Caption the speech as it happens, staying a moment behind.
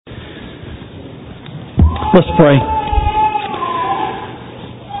Let's pray.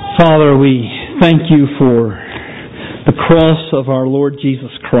 Father, we thank you for the cross of our Lord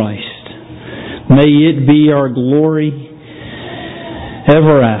Jesus Christ. May it be our glory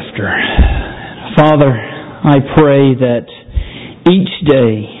ever after. Father, I pray that each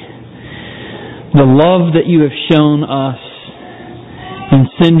day the love that you have shown us in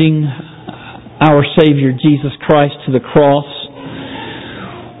sending our Savior Jesus Christ to the cross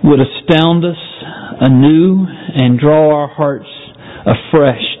would astound us anew and draw our hearts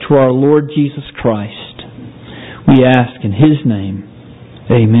afresh to our Lord Jesus Christ. We ask in His name.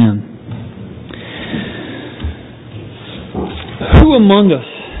 Amen. Who among us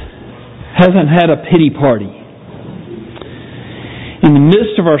hasn't had a pity party? In the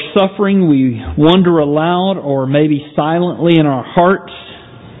midst of our suffering, we wonder aloud or maybe silently in our hearts,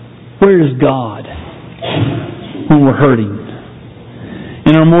 where is God when we're hurting?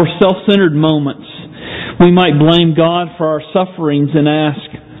 In our more self-centered moments, we might blame God for our sufferings and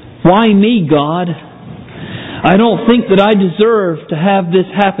ask, why me, God? I don't think that I deserve to have this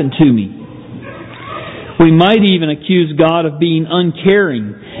happen to me. We might even accuse God of being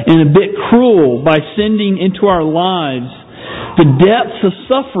uncaring and a bit cruel by sending into our lives the depths of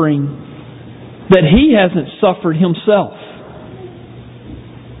suffering that He hasn't suffered Himself.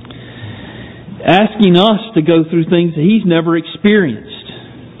 Asking us to go through things that He's never experienced.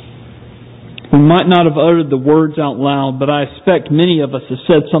 We might not have uttered the words out loud, but I expect many of us have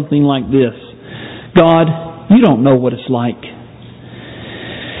said something like this. God, you don't know what it's like.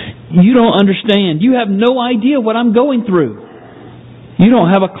 You don't understand. You have no idea what I'm going through. You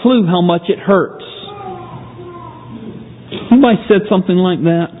don't have a clue how much it hurts. Somebody said something like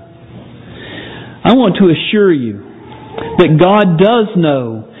that. I want to assure you that God does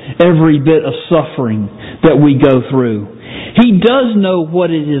know every bit of suffering that we go through. He does know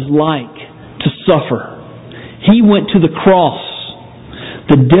what it is like to suffer. He went to the cross.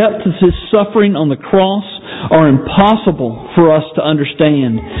 The depth of His suffering on the cross are impossible for us to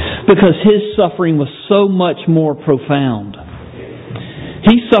understand because His suffering was so much more profound.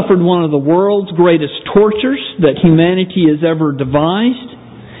 He suffered one of the world's greatest tortures that humanity has ever devised,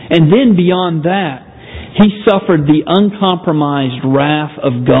 and then beyond that, He suffered the uncompromised wrath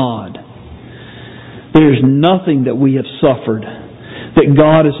of God. There is nothing that we have suffered that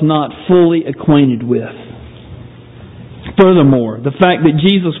God is not fully acquainted with. Furthermore, the fact that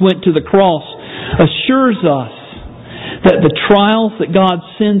Jesus went to the cross assures us that the trials that God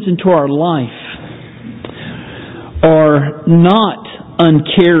sends into our life are not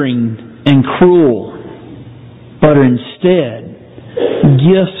uncaring and cruel, but are instead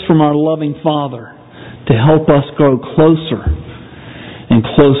gifts from our loving Father to help us grow closer and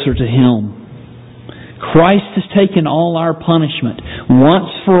closer to Him. Christ has taken all our punishment once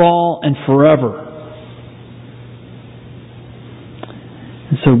for all and forever.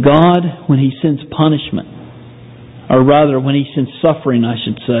 And so God, when He sends punishment, or rather when He sends suffering, I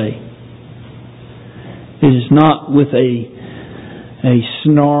should say, it is not with a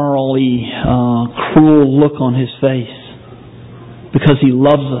snarly, cruel look on His face, because He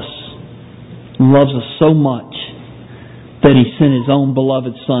loves us so much that He sent His own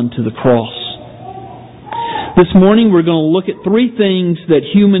beloved Son to the cross. This morning we're going to look at three things that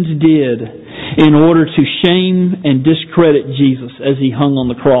humans did in order to shame and discredit Jesus as He hung on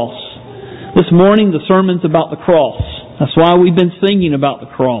the cross. This morning the sermon's about the cross. That's why we've been singing about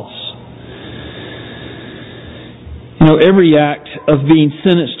the cross. You know, every act of being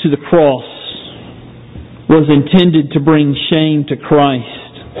sentenced to the cross was intended to bring shame to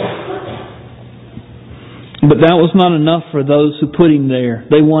Christ. But that was not enough for those who put Him there.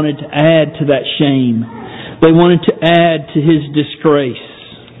 They wanted to add to that shame. They wanted to add to His disgrace.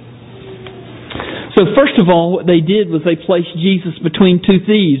 So first of all, what they did was they placed Jesus between two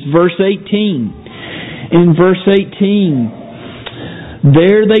thieves. Verse 18. In verse 18,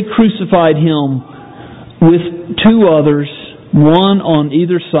 there they crucified Him with two others, one on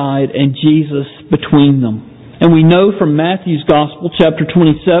either side, and Jesus between them. And we know from Matthew's Gospel, chapter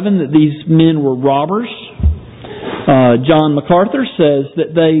 27, that these men were robbers. John MacArthur says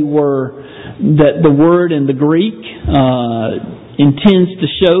that that the word in the Greek intends to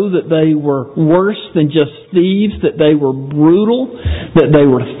show that they were worse than just thieves, that they were brutal, that they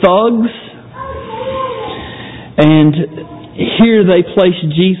were thugs. And here they placed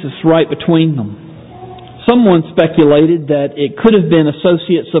Jesus right between them. Someone speculated that it could have been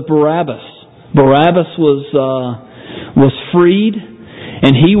associates of Barabbas. Barabbas was freed,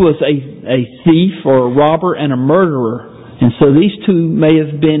 and he was a thief or a robber and a murderer. And so these two may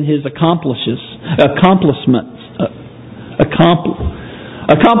have been his accomplices.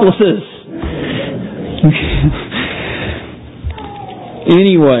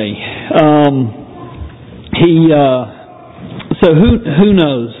 Anyway, so who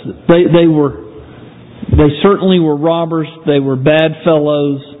knows? They certainly were robbers. They were bad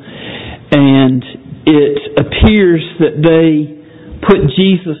fellows, and it appears that they put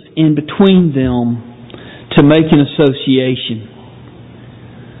Jesus in between them to make an association.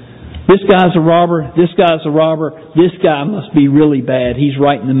 This guy's a robber. This guy's a robber. This guy must be really bad. He's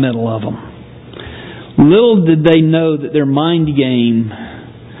right in the middle of them. Little did they know that their mind game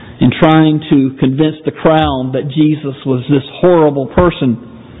in trying to convince the crowd that Jesus was this horrible person,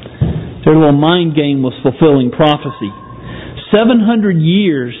 their little mind game was fulfilling prophecy. 700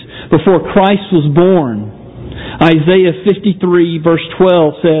 years before Christ was born, Isaiah 53 verse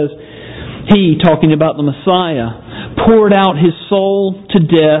 12 says, He, talking about the Messiah, poured out His soul to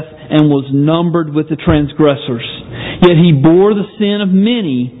death and was numbered with the transgressors. Yet He bore the sin of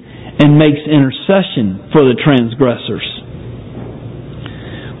many and makes intercession for the transgressors.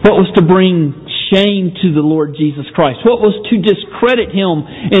 What was to bring shame to the Lord Jesus Christ? What was to discredit Him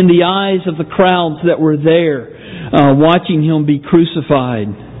in the eyes of the crowds that were there watching Him be crucified?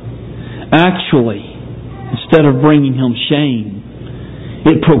 Actually, instead of bringing Him shame,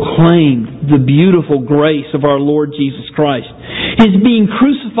 it proclaimed the beautiful grace of our Lord Jesus Christ. His being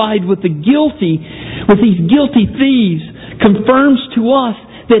crucified with these guilty thieves confirms to us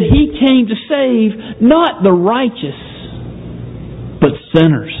that He came to save not the righteous, but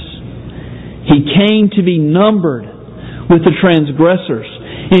sinners. He came to be numbered with the transgressors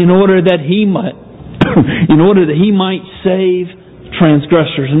in order that He might save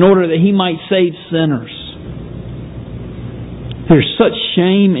transgressors, in order that He might save sinners. There's such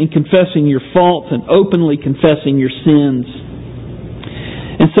shame in confessing your faults and openly confessing your sins.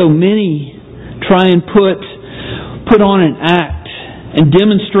 And so many try and put on an act and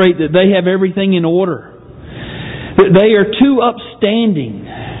demonstrate that they have everything in order, that they are too upstanding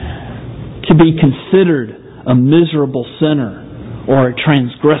to be considered a miserable sinner or a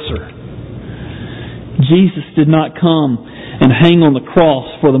transgressor. Jesus did not come and hang on the cross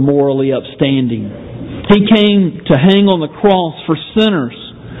for the morally upstanding. He came to hang on the cross for sinners,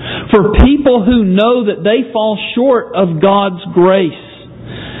 for people who know that they fall short of God's grace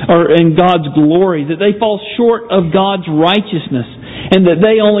and God's glory, that they fall short of God's righteousness, and that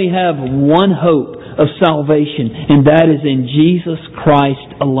they only have one hope of salvation, and that is in Jesus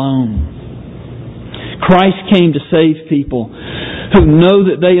Christ alone. Christ came to save people who know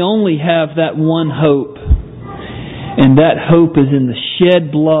that they only have that one hope, and that hope is in the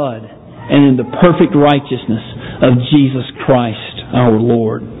shed blood and in the perfect righteousness of Jesus Christ our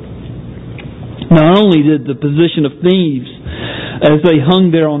Lord. Not only did the position of thieves, as they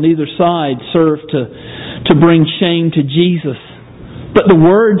hung there on either side, serve to bring shame to Jesus, but the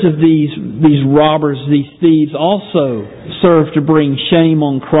words of these robbers, these thieves, also serve to bring shame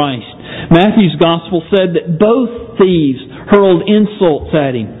on Christ. Matthew's Gospel said that both thieves hurled insults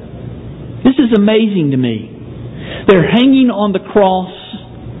at Him. This is amazing to me. They're hanging on the cross,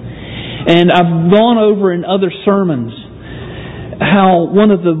 and I've gone over in other sermons how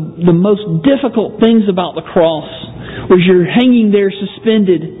one of the most difficult things about the cross was you're hanging there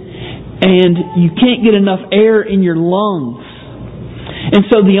suspended and you can't get enough air in your lungs. And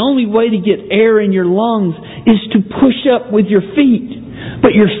so the only way to get air in your lungs is to push up with your feet.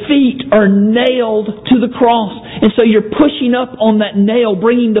 But your feet are nailed to the cross. And so you're pushing up on that nail,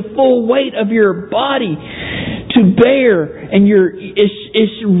 bringing the full weight of your body to bear. And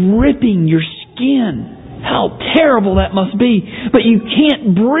it's ripping your skin. How terrible that must be. But you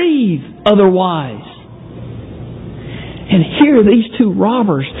can't breathe otherwise. And here these two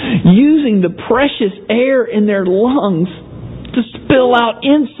robbers, using the precious air in their lungs to spill out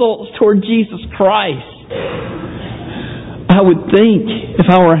insults toward Jesus Christ. I would think if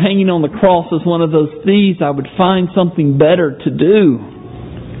I were hanging on the cross as one of those thieves, I would find something better to do.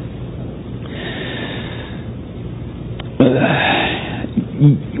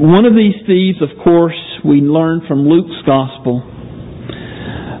 One of these thieves, of course, we learn from Luke's Gospel,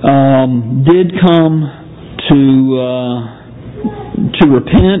 did come to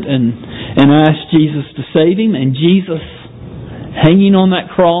repent and ask Jesus to save him, and Jesus, hanging on that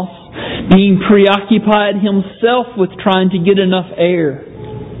cross, being preoccupied himself with trying to get enough air,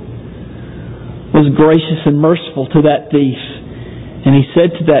 was gracious and merciful to that thief. And He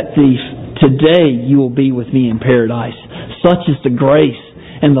said to that thief, "Today you will be with me in paradise." Such is the grace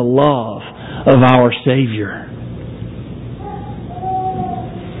and the love of our Savior.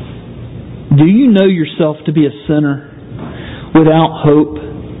 Do you know yourself to be a sinner without hope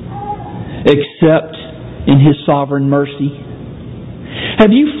except in His sovereign mercy? Have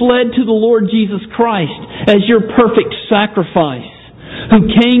you fled to the Lord Jesus Christ as your perfect sacrifice, who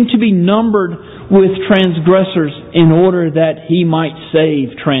came to be numbered with transgressors in order that He might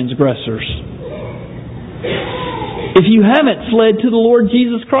save transgressors? If you haven't fled to the Lord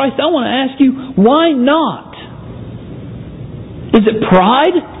Jesus Christ, I want to ask you, why not? Is it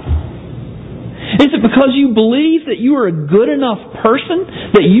pride? Is it because you believe that you are a good enough person,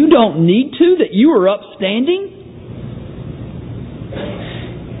 that you don't need to, that you are upstanding?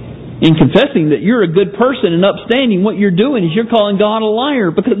 In confessing that you're a good person and upstanding, what you're doing is you're calling God a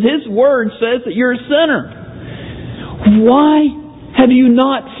liar, because His Word says that you're a sinner. Why have you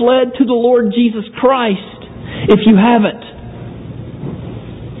not fled to the Lord Jesus Christ if you haven't?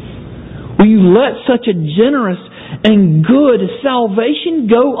 Will you let such a generous and good salvation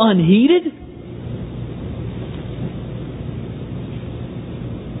go unheeded?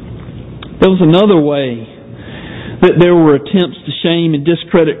 There was another way that there were attempts to shame and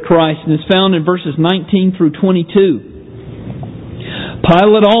discredit Christ, and it's found in verses 19 through 22.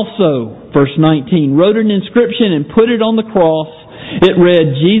 Pilate also, verse 19, wrote an inscription and put it on the cross. It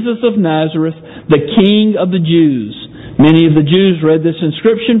read, "Jesus of Nazareth, the King of the Jews." Many of the Jews read this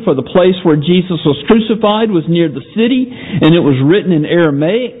inscription, for the place where Jesus was crucified was near the city, and it was written in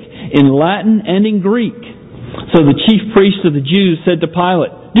Aramaic, in Latin, and in Greek. So the chief priest of the Jews said to Pilate,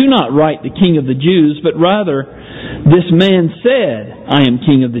 "Do not write the King of the Jews, but rather, this man said, 'I am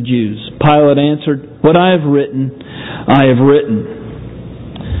King of the Jews.'" Pilate answered, "What I have written, I have written."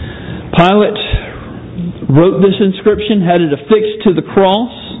 Pilate wrote this inscription, had it affixed to the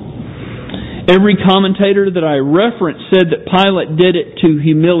cross. Every commentator that I referenced said that Pilate did it to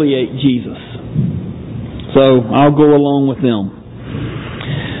humiliate Jesus. So I'll go along with them.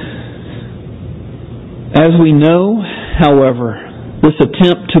 As we know, however, this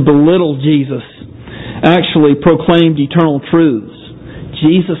attempt to belittle Jesus actually proclaimed eternal truths.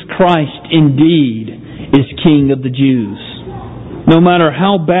 Jesus Christ indeed is King of the Jews. No matter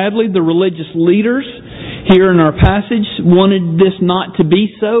how badly the religious leaders here in our passage wanted this not to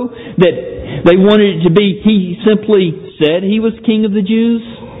be so, that they wanted it to be, He simply said He was King of the Jews.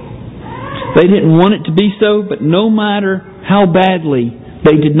 They didn't want it to be so, but no matter how badly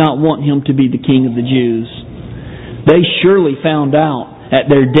they did not want Him to be the King of the Jews, they surely found out at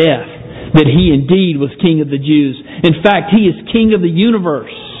their death that He indeed was King of the Jews. In fact, He is King of the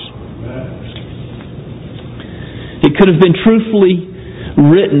universe. It could have been truthfully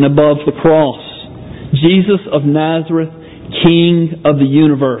written above the cross, "Jesus of Nazareth, King of the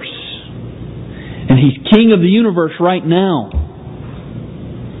universe." And He's King of the universe right now.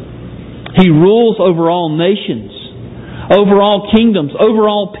 He rules over all nations, over all kingdoms, over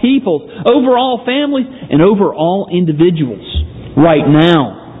all peoples, over all families, and over all individuals right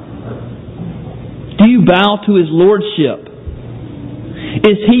now. Do you bow to His lordship?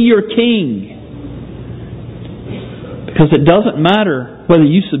 Is He your King? Because it doesn't matter whether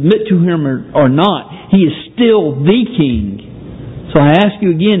you submit to Him or not. He is still the King. So I ask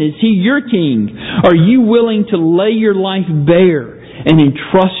you again, is He your King? Are you willing to lay your life bare and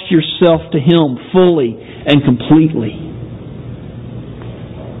entrust yourself to Him fully and completely?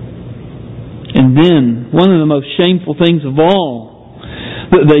 And then, one of the most shameful things of all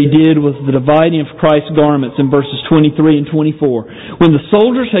that they did was the dividing of Christ's garments in verses 23 and 24. When the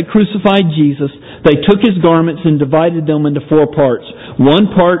soldiers had crucified Jesus, they took His garments and divided them into 4 parts, 1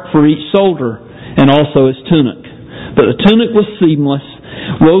 part for each soldier, and also his tunic. But the tunic was seamless,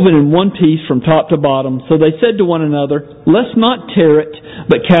 woven in one piece from top to bottom. So they said to one another, "Let's not tear it,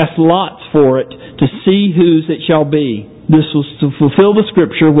 but cast lots for it, to see whose it shall be." This was to fulfill the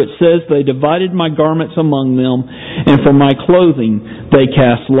scripture which says, "They divided my garments among them, and for my clothing they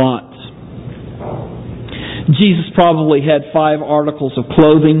cast lots." Jesus probably had 5 articles of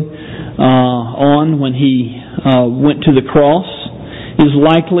clothing on when He went to the cross. It is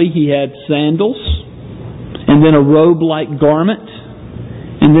likely He had sandals, and then a robe-like garment,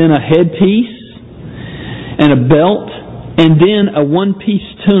 and then a headpiece, and a belt, and then a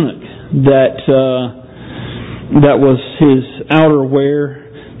one-piece tunic that was His outerwear.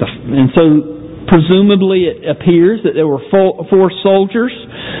 And so presumably it appears that there were 4 soldiers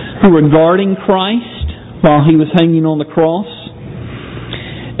who were guarding Christ while He was hanging on the cross.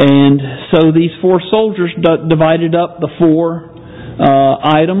 And so these 4 soldiers divided up the 4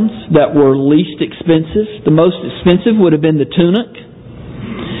 items that were least expensive. The most expensive would have been the tunic.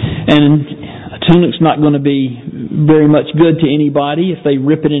 And a tunic's not going to be very much good to anybody if they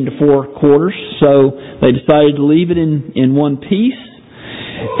rip it into 4 quarters. So they decided to leave it in one piece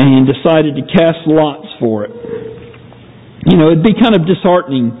and decided to cast lots for it. You know, it'd be kind of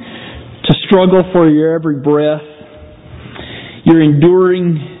disheartening to struggle for your every breath. You're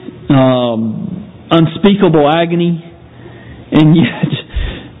enduring unspeakable agony, and yet,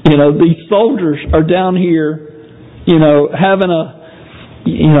 these soldiers are down here, having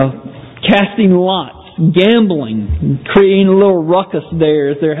casting lots, gambling, creating a little ruckus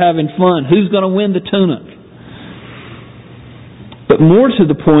there as they're having fun. Who's going to win the tunic? But more to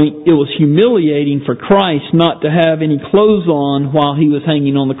the point, it was humiliating for Christ not to have any clothes on while He was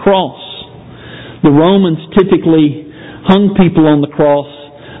hanging on the cross. The Romans typically hung people on the cross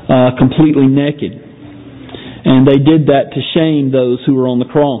completely naked. And they did that to shame those who were on the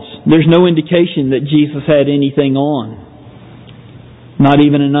cross. There's no indication that Jesus had anything on. Not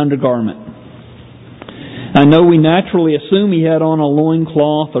even an undergarment. I know we naturally assume He had on a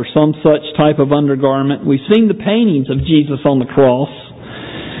loincloth or some such type of undergarment. We've seen the paintings of Jesus on the cross.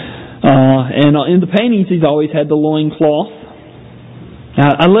 And in the paintings He's always had the loincloth.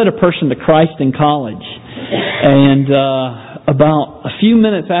 I led a person to Christ in college. And about a few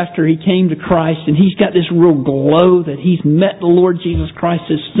minutes after he came to Christ, and he's got this real glow that he's met the Lord Jesus Christ,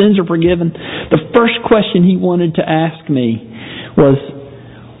 his sins are forgiven, the first question he wanted to ask me was,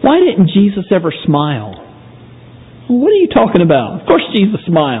 why didn't Jesus ever smile? What are you talking about? Of course Jesus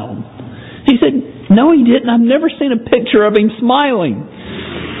smiled. He said, no, He didn't. I've never seen a picture of Him smiling.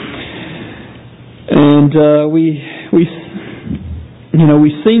 And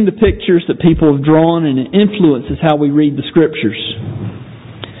we've seen the pictures that people have drawn, and it influences how we read the Scriptures.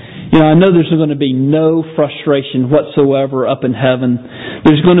 I know there's going to be no frustration whatsoever up in heaven.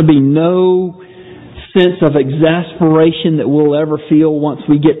 There's going to be no sense of exasperation that we'll ever feel once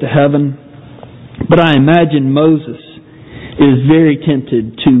we get to heaven. But I imagine Moses is very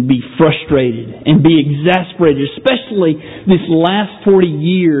tempted to be frustrated and be exasperated, especially this last 40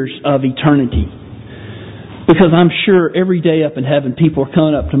 years of eternity. Because I'm sure every day up in heaven people are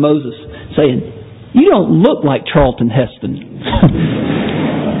coming up to Moses saying, you don't look like Charlton Heston.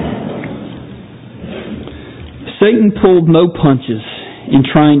 Satan pulled no punches in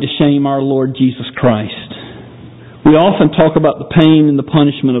trying to shame our Lord Jesus Christ. We often talk about the pain and the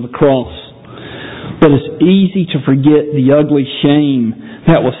punishment of the cross. But it's easy to forget the ugly shame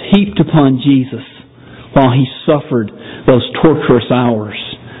that was heaped upon Jesus while He suffered those torturous hours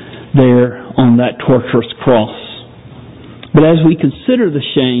there on that torturous cross. But as we consider the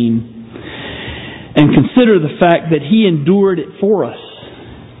shame and consider the fact that He endured it for us,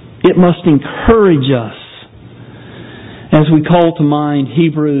 it must encourage us as we call to mind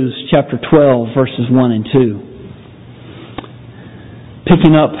Hebrews chapter 12, verses 1 and 2.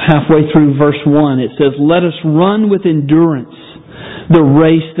 Picking up halfway through verse 1, it says, let us run with endurance the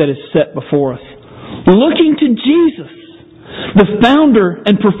race that is set before us, looking to Jesus, the founder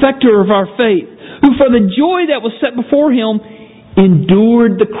and perfecter of our faith, who for the joy that was set before Him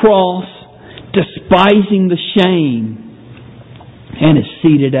endured the cross, despising the shame, and is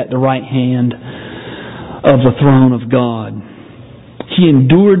seated at the right hand of the throne of God. He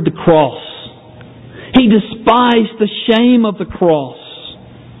endured the cross. He despised the shame of the cross.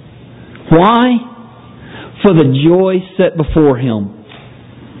 Why? For the joy set before Him.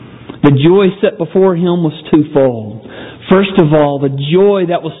 The joy set before Him was twofold. First of all, the joy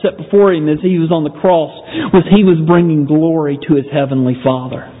that was set before Him as He was on the cross was He was bringing glory to His Heavenly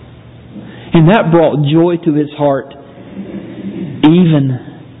Father. And that brought joy to His heart even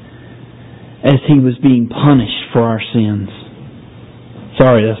as He was being punished for our sins.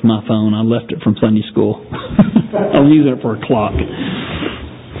 Sorry, that's my phone. I left it from Sunday school. I was using it for a clock.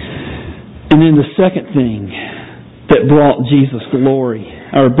 And then the second thing that brought Jesus glory,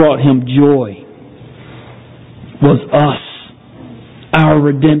 or brought Him joy, was us, our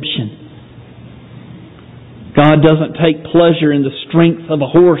redemption. God doesn't take pleasure in the strength of a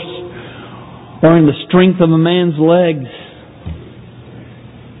horse or in the strength of a man's legs,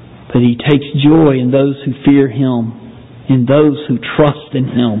 but He takes joy in those who fear Him, in those who trust in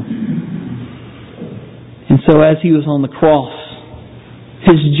Him. And so as He was on the cross,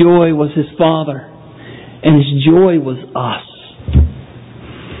 His joy was His Father, and His joy was us.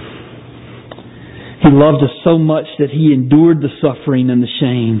 He loved us so much that He endured the suffering and the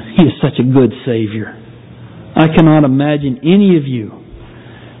shame. He is such a good Savior. I cannot imagine any of you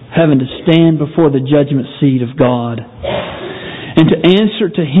having to stand before the judgment seat of God and to answer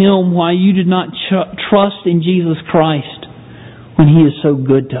to Him why you did not trust in Jesus Christ when He is so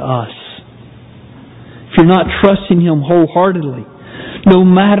good to us. If you're not trusting Him wholeheartedly, no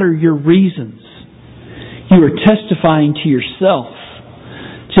matter your reasons, you are testifying to yourself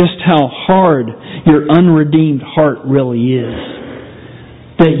just how hard your unredeemed heart really is.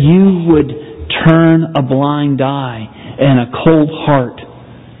 That you would turn a blind eye and a cold heart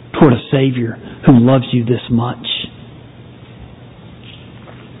toward a Savior who loves you this much.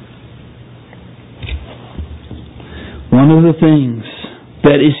 of the things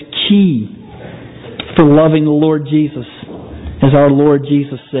that is key for loving the Lord Jesus, as our Lord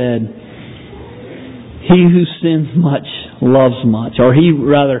Jesus said, he who sins much loves much. He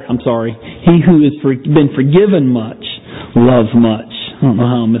who has been forgiven much loves much. I don't know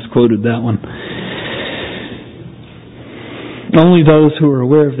how I misquoted that one. Only those who are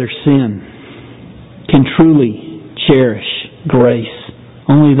aware of their sin can truly cherish grace.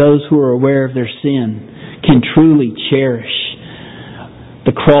 Only those who are aware of their sin can truly cherish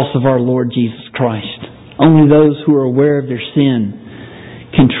the cross of our Lord Jesus Christ. Only those who are aware of their sin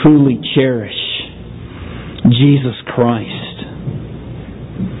can truly cherish Jesus Christ.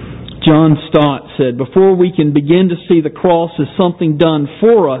 John Stott said, before we can begin to see the cross as something done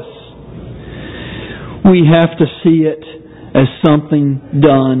for us, we have to see it as something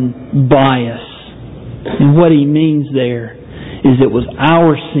done by us. And what he means there is it was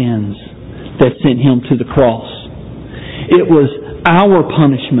our sins that sent Him to the cross. It was our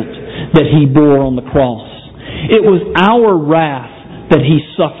punishment that He bore on the cross. It was our wrath that He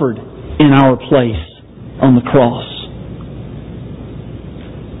suffered in our place on the cross.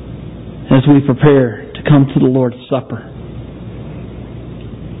 As we prepare to come to the Lord's Supper,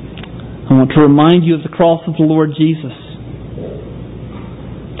 I want to remind you of the cross of the Lord Jesus.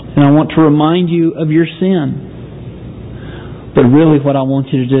 And I want to remind you of your sin. But really what I want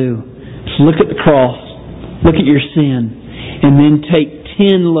you to do is look at the cross, look at your sin, and then take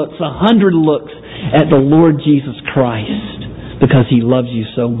 10 looks, 100 looks at the Lord Jesus Christ, because He loves you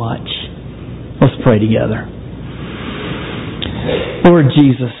so much. Let's pray together. Lord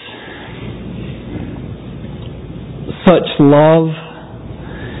Jesus, such love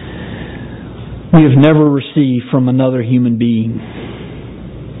we have never received from another human being.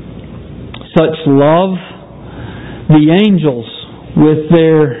 Such love, the angels, with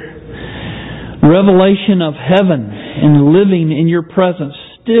their revelation of heaven and living in your presence,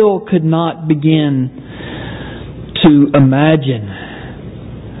 still could not begin to imagine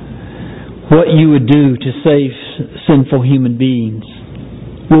what you would do to save sinful human beings.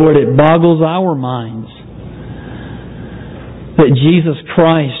 Lord, it boggles our minds that Jesus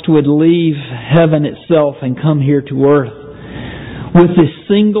Christ would leave heaven itself and come here to earth with this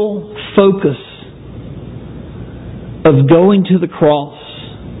single focus of going to the cross,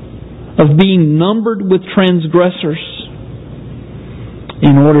 of being numbered with transgressors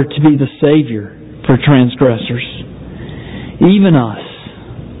in order to be the Savior for transgressors, even us,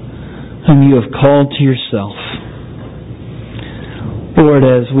 whom you have called to yourself. Lord,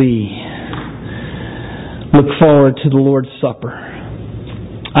 as we look forward to the Lord's Supper,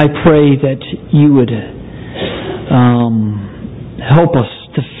 I pray that you would help us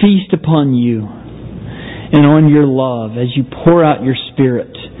to feast upon you and on your love as you pour out your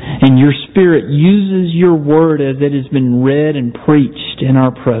Spirit. And your Spirit uses your Word as it has been read and preached in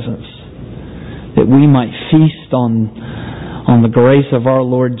our presence, that we might feast on the grace of our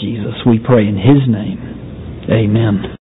Lord Jesus. We pray in His name. Amen.